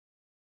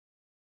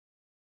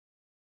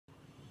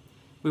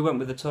We went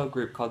with a tour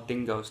group called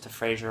Dingoes to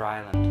Fraser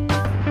Island.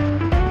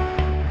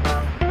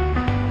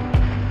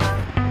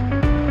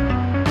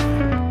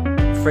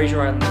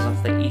 Fraser Island is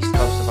off the east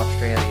coast of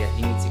Australia.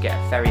 You need to get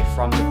a ferry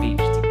from the beach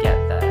to get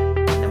there,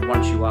 and then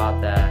once you are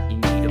there, you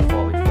need a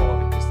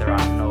 4x4 because there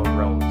are no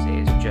roads, it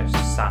is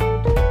just sand.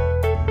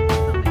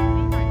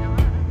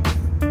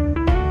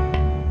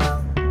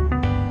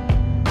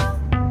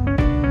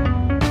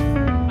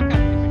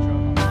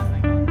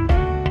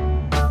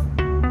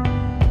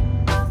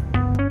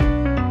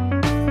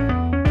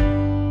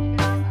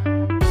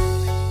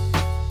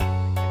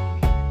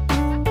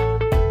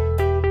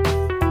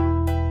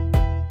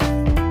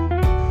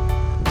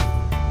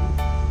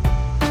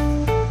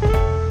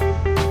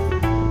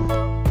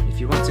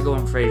 To go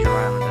on Fraser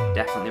Island, I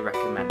definitely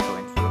recommend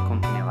going through a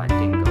company like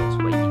Dingo's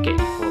where you get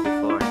your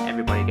 4x4 and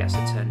everybody gets a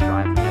turn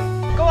driving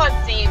it. Go on,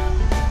 Steve.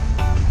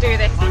 Do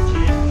this.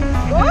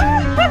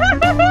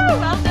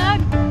 Well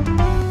done.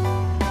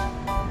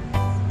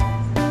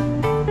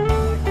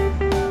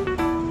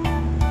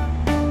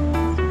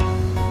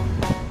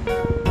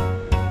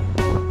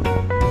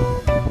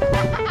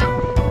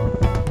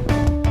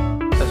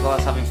 As well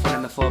as having fun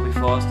in the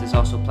 4x4s, there's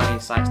also plenty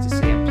of sights to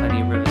see and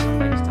plenty of rivers and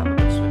lakes to have a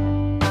good swim in.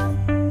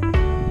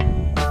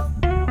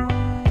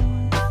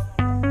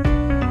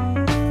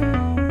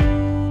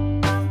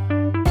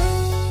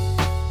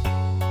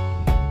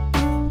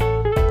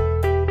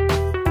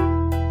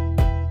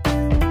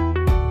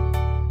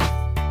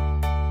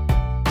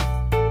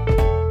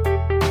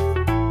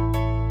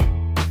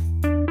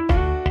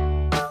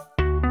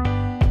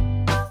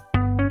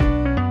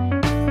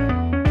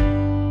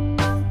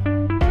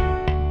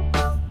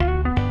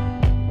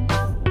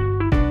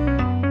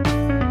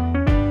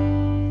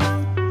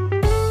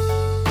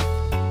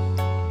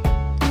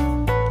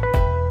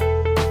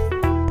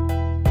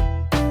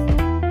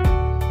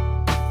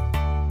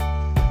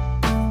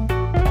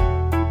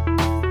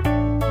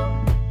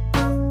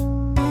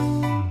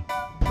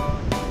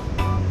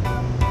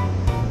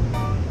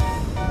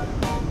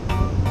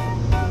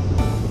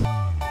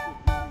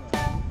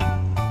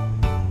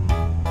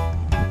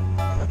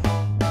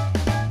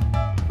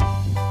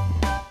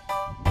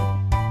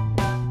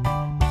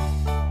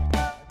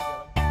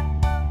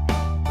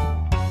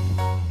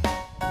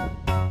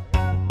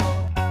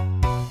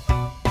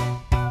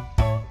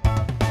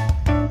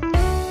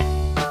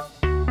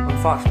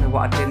 Unfortunately,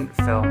 what I didn't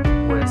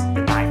film was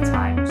the night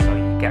time, so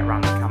you get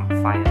around the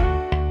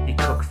campfire, you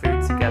cook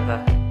food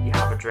together, you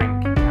have a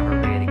drink, you have a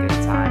really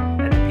good time,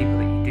 and the people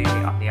that you do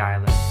meet on the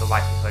island, the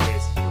likelihood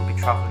is you'll be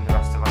travelling the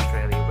rest of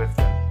Australia with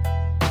them.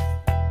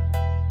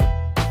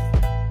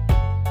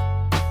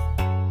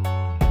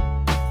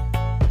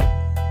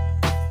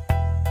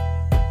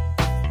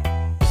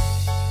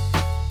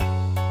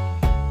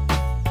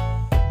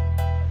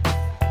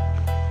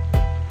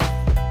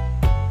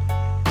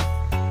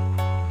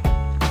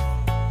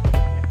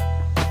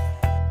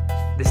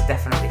 This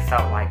definitely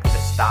felt like